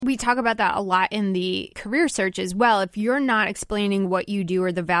we talk about that a lot in the career search as well. If you're not explaining what you do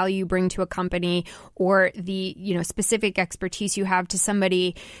or the value you bring to a company or the, specific expertise you have to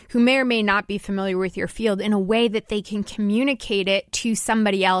somebody who may or may not be familiar with your field in a way that they can communicate it to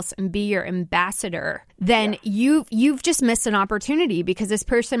somebody else and be your ambassador, then you've just missed an opportunity, because this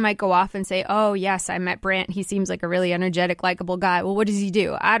person might go off and say, oh, yes, I met Brant. He seems like a really energetic, likable guy. Well, what does he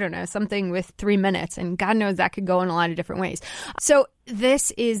do? I don't know, something with 3 minutes. And God knows that could go in a lot of different ways. So this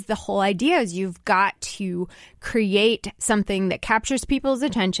is the whole idea, is you've got to create something that captures people's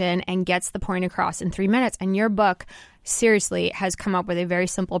attention and gets the point across in 3 minutes. And your book, seriously, has come up with a very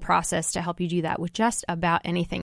simple process to help you do that with just about anything.